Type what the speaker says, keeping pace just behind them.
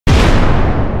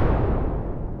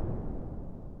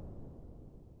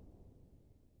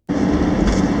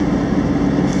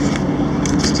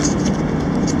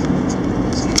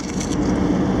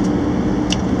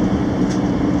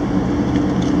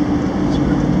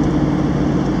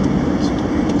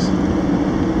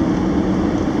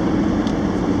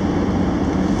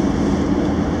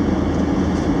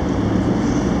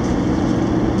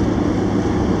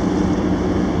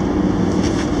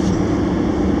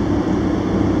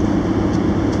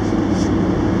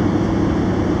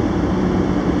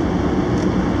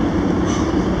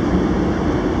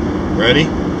Ready?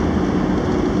 Come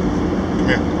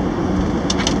here.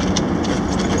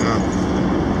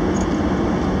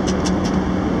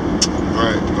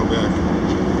 Alright, go back.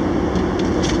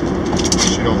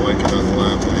 She don't like it on the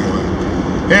lap anyway.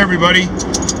 Hey everybody,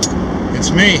 it's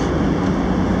me.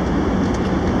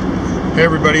 Hey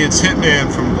everybody, it's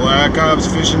Hitman from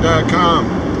BlackOpsFishing.com.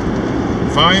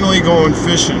 Finally going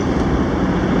fishing.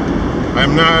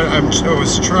 I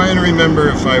was trying to remember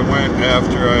if I went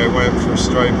after I went for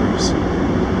stripers.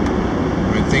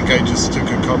 I think I just took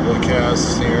a couple of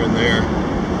casts here and there.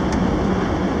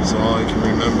 That's all I can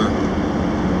remember.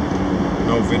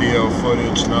 No video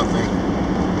footage, nothing.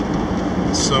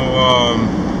 So,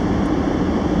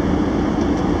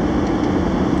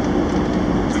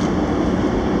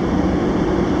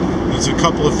 there's a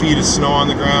couple of feet of snow on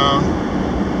the ground.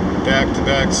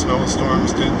 Back-to-back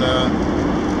snowstorms did that.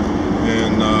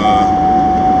 And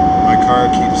my car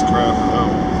keeps crapping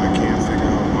out. I can't figure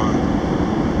out why.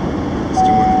 It's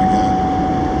doing it again.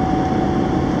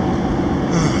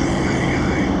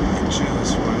 I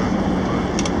just went under the hood.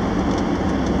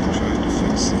 I tried to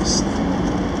fix this thing.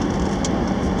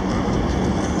 Why would I do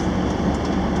that?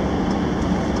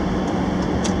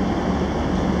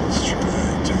 Let's try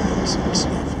turning some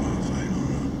stuff off. I don't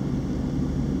know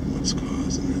what's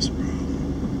causing this problem.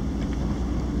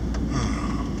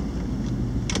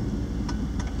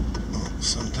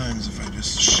 Sometimes if I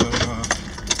just shut it off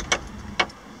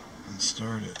and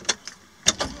start it,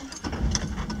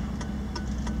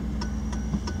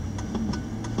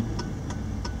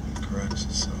 it corrects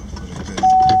itself, but it didn't.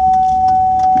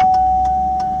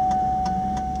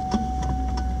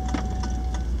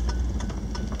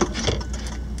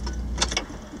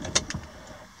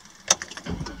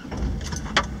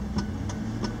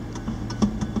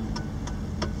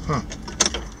 Huh.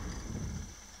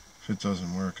 If it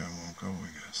doesn't work, I won't go, I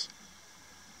guess.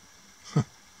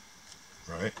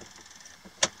 Right?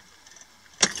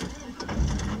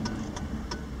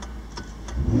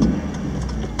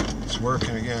 It's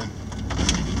working again.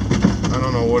 I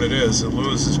don't know what it is. It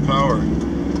loses power.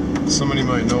 Somebody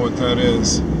might know what that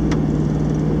is.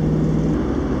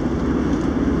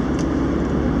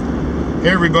 Hey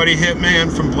everybody,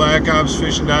 Hitman from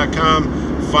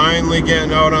BlackOpsFishing.com. Finally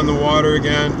getting out on the water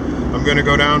again. I'm going to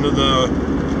go down to the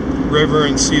river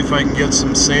and see if I can get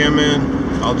some salmon.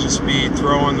 I'll just be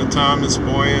throwing the Thomas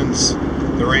buoyants,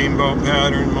 the rainbow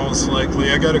pattern most likely.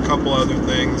 I got a couple other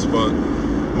things, but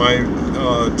my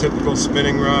typical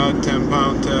spinning rod,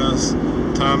 10-pound test,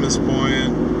 Thomas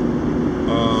buoyant,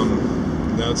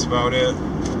 that's about it.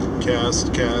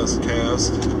 Cast, cast,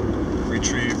 cast,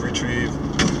 retrieve, retrieve.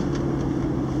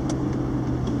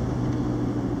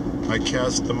 I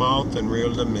cast them out and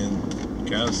reeled them in.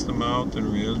 Cast them out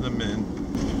and reeled them in.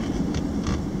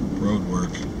 Road work.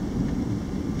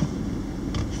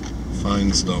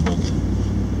 Fines doubled.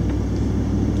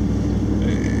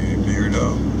 Hey,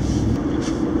 beardo.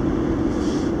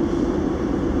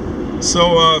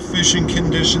 So, fishing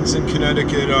conditions in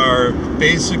Connecticut are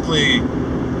basically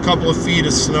a couple of feet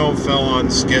of snow fell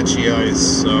on sketchy ice.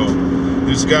 So,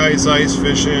 there's guys ice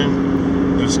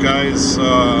fishing. There's guys, you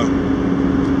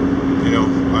know,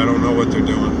 I don't know what they're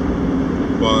doing.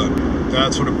 But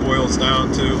that's what it boils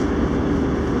down to.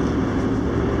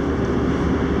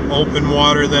 Open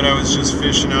water that I was just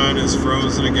fishing on is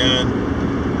frozen again.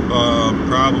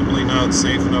 Probably not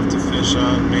safe enough to fish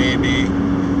on, maybe.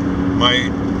 My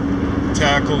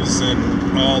tackles in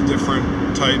all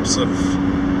different types of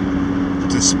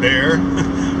despair.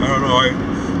 I don't know,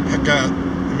 I got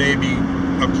maybe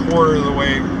a quarter of the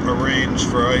way arranged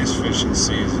for ice fishing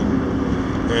season.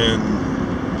 And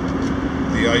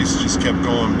the ice just kept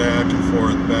going back and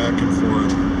forth, back and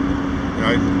forth. And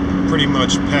I pretty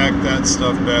much packed that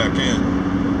stuff back in.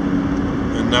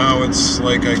 And now it's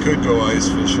like I could go ice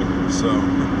fishing, so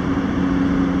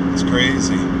it's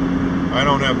crazy. I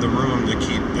don't have the room to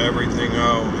keep everything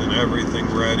out and everything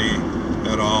ready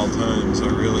at all times. I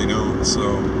really don't,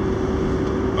 so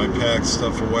I pack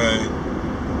stuff away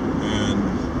and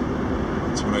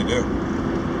that's what I do.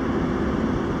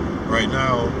 Right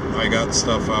now, I got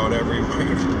stuff out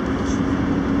everywhere,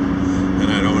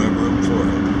 and I don't have room for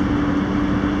it.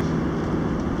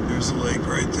 There's a lake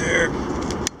right there.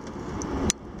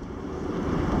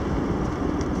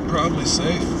 Probably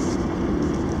safe.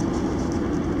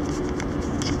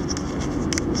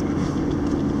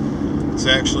 It's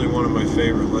actually one of my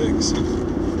favorite lakes. A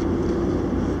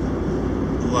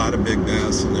lot of big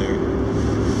bass in there.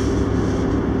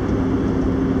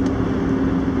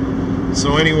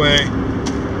 So anyway,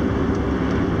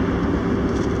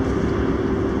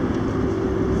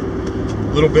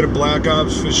 a little bit of Black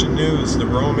Ops fishing news. The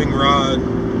roaming rod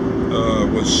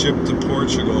was shipped to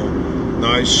Portugal.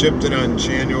 Now I shipped it on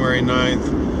January 9th,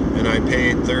 and I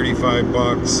paid 35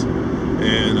 bucks,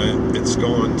 and it's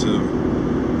going to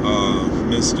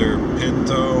Mr.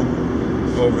 Pinto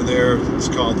over there. It's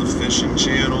called the Fishing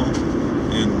Channel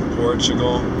in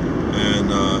Portugal,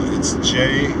 and it's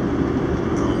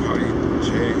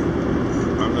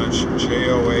I'm not sure,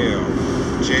 Joao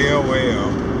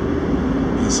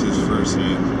is his first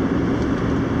name.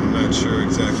 I'm not sure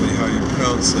exactly how you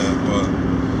pronounce that, but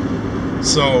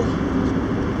so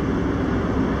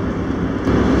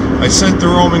I sent the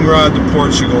roaming rod to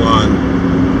Portugal on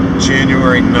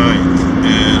January 9th,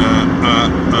 and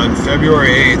on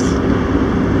February 8th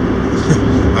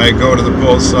I go to the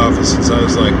post office, and so I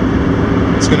was like,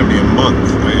 it's gonna be a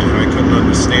month. I couldn't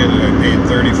understand it. I paid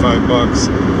 35 bucks,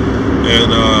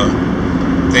 and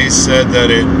they said that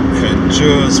it had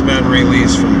just been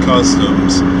released from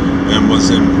customs and was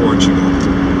in Portugal.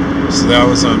 So that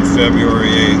was on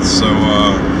February 8th. So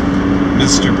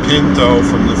Mr. Pinto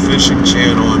from the Fishing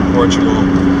Channel in Portugal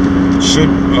should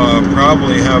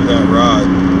probably have that rod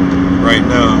right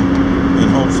now, and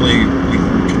hopefully we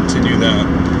can continue that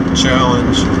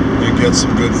challenge and get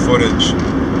some good footage.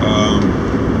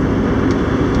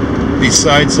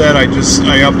 Besides that, I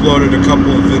uploaded a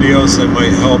couple of videos that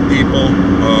might help people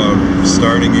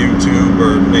starting YouTube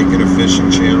or making a fishing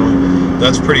channel.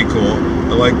 That's pretty cool.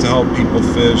 I like to help people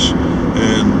fish,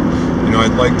 and you know,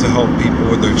 I'd like to help people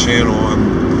with their channel. I'm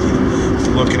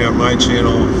looking at my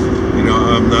channel, you know,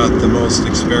 I'm not the most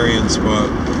experienced, but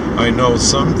I know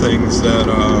some things that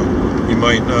you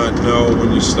might not know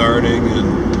when you're starting,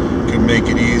 and can make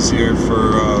it easier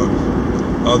for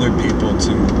other people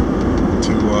to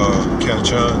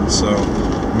catch on. So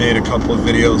made a couple of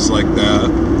videos like that,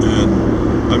 and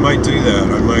I might do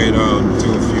that. I might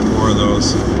do a few more of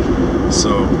those.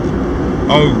 So,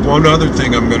 oh, one other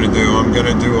thing I'm gonna do. I'm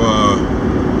gonna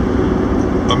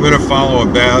follow a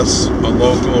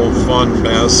local fun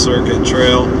bass circuit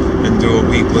trail, and do a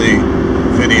weekly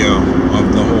video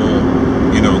of the whole,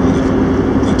 you know,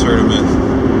 the tournament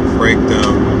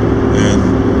breakdown, and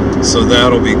so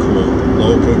that'll be cool.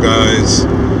 Local guys,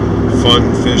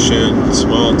 fun fishing,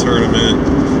 small tournament.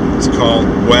 It's called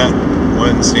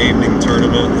Wednesday Evening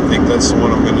Tournament. I think that's the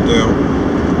one I'm going to do.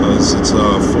 It's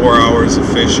 4 hours of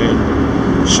fishing.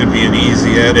 Should be an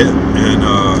easy edit, and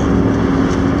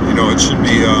you know, it should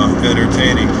be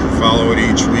entertaining. Follow it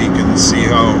each week and see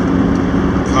how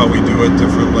we do it,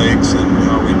 different lakes, and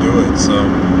how we do it. So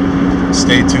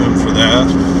stay tuned for that.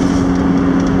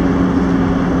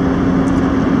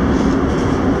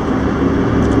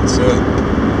 That's it.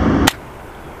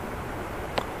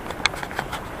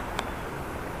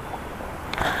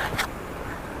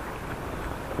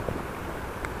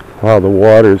 Wow, the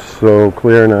water's so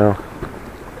clear now.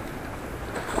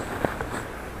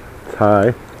 It's high,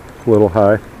 a little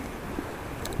high.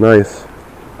 Nice.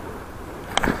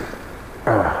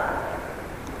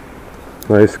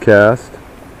 Nice cast.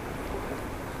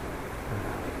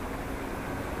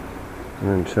 And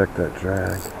then check that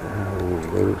drag. Oh,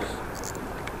 loose.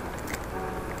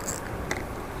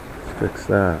 Let's fix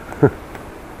that.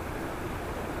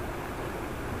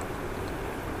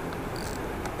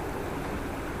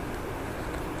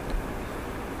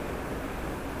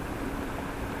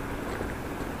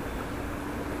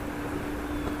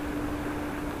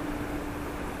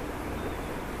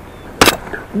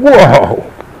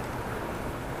 Whoa!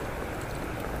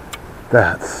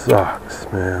 That sucks,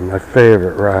 man. My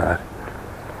favorite rod.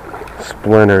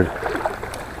 Splintered.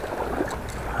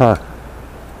 Huh.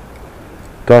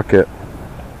 Duck it.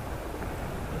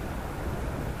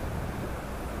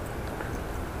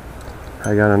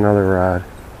 I got another rod.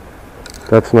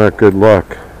 That's not good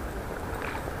luck.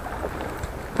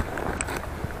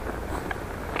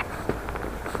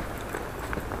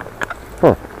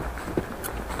 Huh.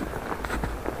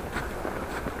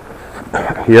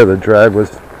 Yeah, the drag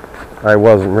I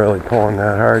wasn't really pulling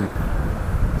that hard.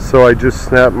 So I just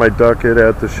snapped my ducket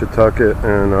at the Shetucket,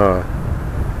 and I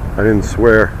didn't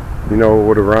swear. You know, it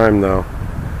would have rhymed though.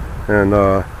 And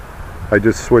I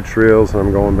just switched reels and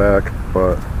I'm going back.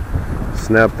 But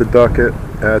snapped the ducket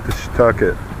at the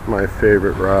Shetucket. My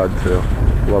favorite rod too.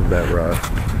 Love that rod.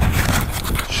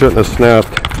 Shouldn't have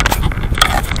snapped.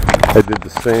 I did the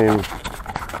same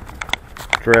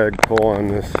drag pull on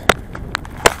this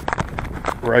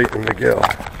right in the gill.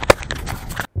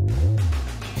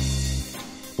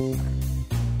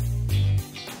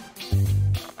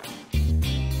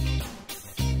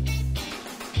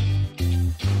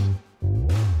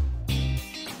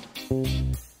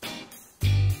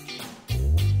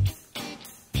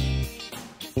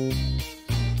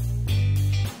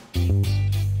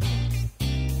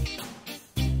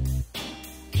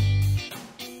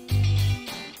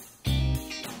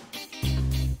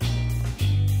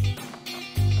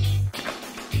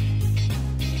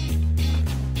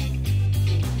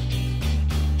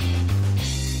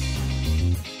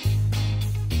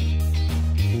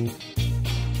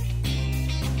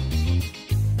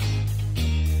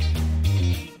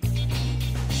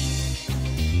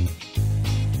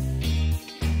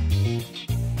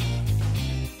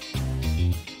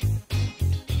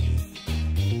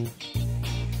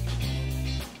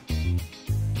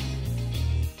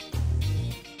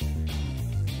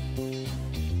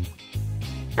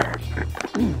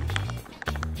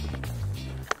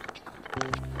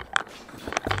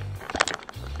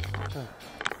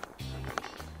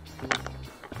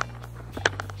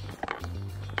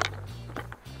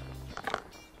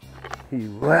 He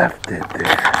left it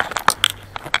there.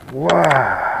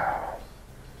 Wow.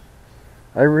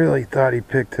 I really thought he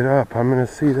picked it up. I'm going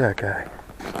to see that guy.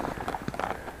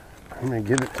 I'm going to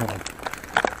give it to him.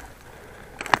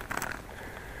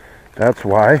 That's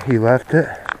why he left it.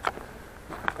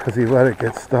 Because he let it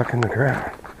get stuck in the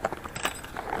ground.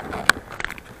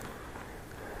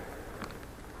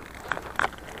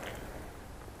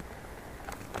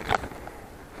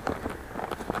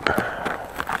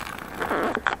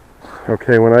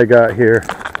 Okay, when I got here,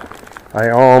 I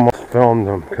almost filmed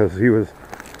him because he was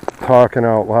talking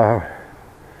out loud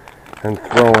and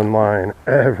throwing line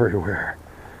everywhere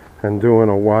and doing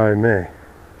a why me.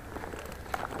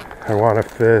 I want to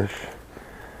fish,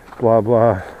 blah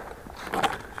blah.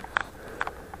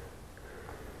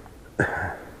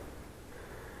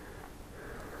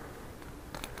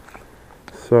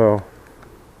 So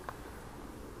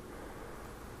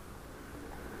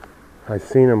I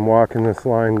seen him walking this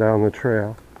line down the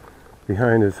trail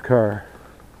behind his car.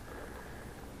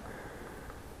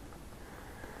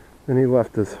 And he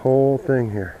left this whole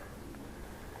thing here.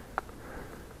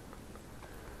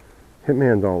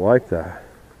 Hitman don't like that.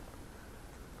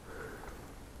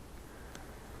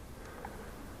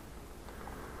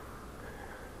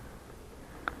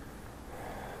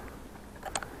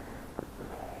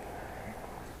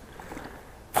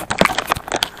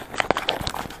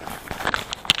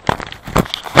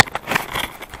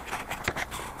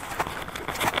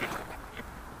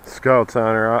 Scout's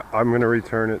honor, I'm going to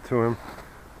return it to him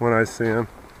when I see him.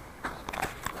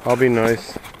 I'll be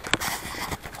nice.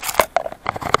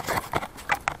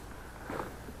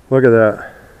 Look at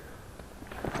that.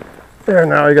 There,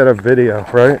 now I got a video,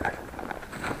 right?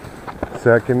 Does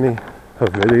that give me a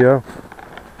video?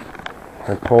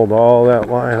 I pulled all that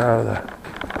line out of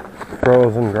the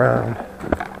frozen ground.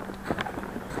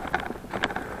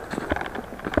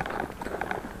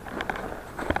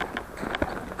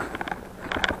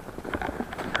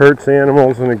 Hurts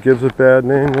animals and it gives a bad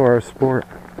name to our sport.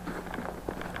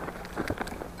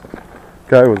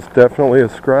 Guy was definitely a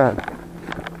Scrod.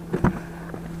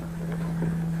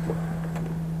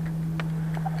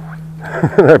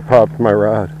 I popped my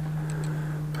rod.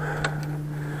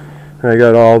 And I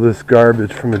got all this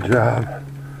garbage from a job.